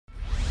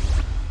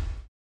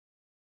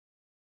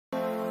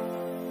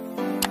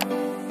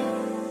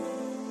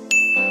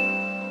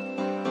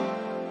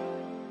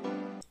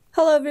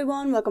Hello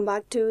everyone, welcome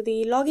back to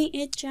the Logging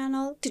It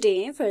channel.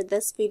 Today for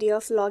this video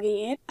of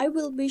Logging It, I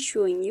will be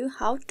showing you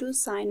how to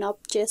sign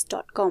up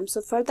chess.com.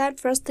 So for that,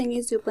 first thing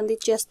is you open the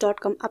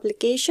chess.com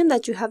application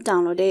that you have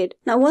downloaded.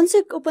 Now once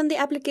you open the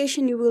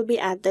application, you will be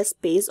at this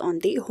page on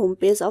the home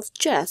page of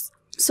chess.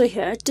 So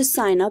here to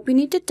sign up, you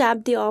need to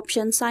tap the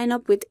option sign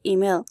up with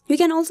email. You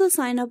can also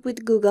sign up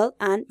with Google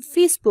and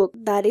Facebook.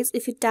 That is,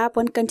 if you tap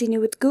on continue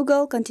with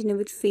Google, continue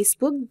with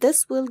Facebook,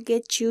 this will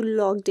get you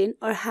logged in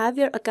or have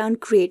your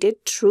account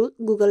created through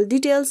Google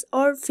details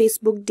or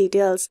Facebook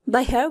details.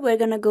 But here we're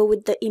gonna go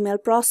with the email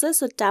process.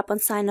 So tap on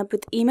sign up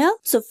with email.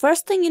 So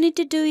first thing you need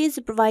to do is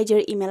provide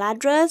your email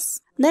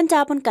address, then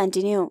tap on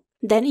continue.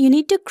 Then you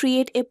need to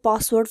create a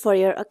password for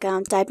your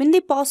account. Type in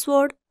the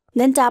password,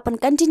 then tap on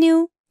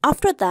continue.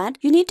 After that,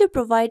 you need to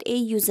provide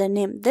a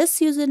username.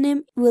 This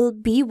username will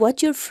be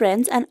what your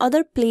friends and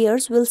other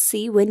players will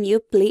see when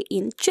you play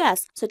in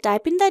chess. So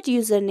type in that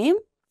username.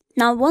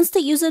 Now once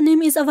the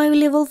username is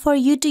available for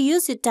you to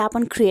use, you tap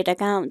on create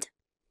account.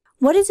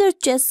 What is your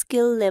chess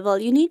skill level?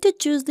 You need to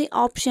choose the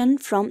option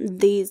from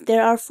these.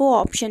 There are 4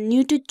 options: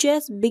 new to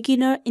chess,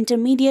 beginner,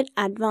 intermediate,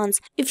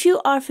 advanced. If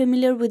you are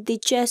familiar with the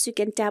chess, you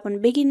can tap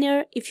on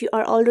beginner. If you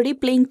are already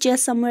playing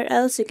chess somewhere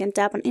else, you can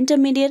tap on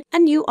intermediate.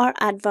 And you are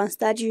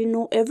advanced, that you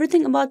know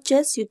everything about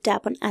chess, you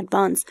tap on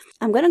advanced.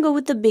 I'm gonna go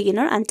with the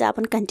beginner and tap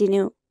on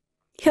continue.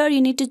 Here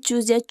you need to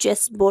choose your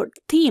chessboard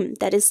theme,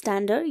 that is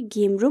standard,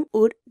 game room,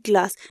 wood,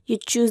 glass. You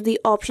choose the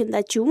option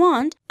that you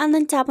want and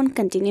then tap on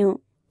continue.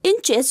 In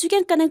chess, you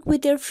can connect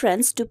with your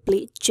friends to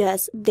play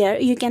chess. There,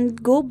 you can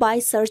go by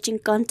searching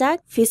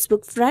contact,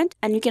 Facebook friend,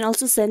 and you can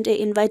also send an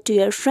invite to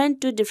your friend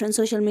to different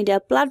social media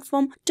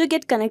platform to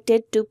get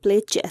connected to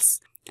play chess.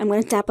 I'm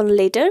going to tap on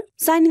later.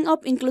 Signing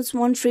up includes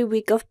 1 free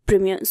week of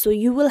premium. So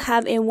you will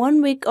have a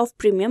 1 week of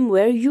premium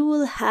where you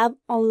will have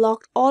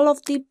unlocked all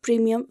of the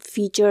premium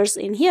features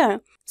in here.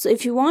 So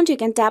if you want, you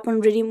can tap on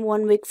redeem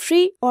 1 week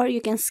free, or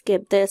you can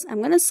skip this.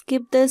 I'm gonna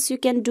skip this. You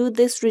can do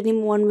this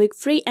redeem 1 week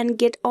free and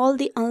get all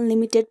the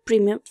unlimited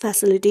premium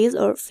facilities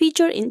or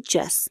feature in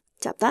chess.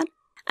 Tap that.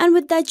 And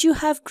with that, you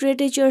have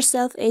created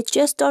yourself a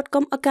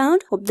chess.com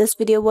account. Hope this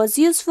video was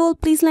useful.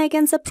 Please like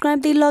and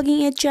subscribe the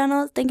Logging It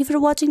channel. Thank you for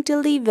watching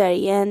till the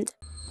very end.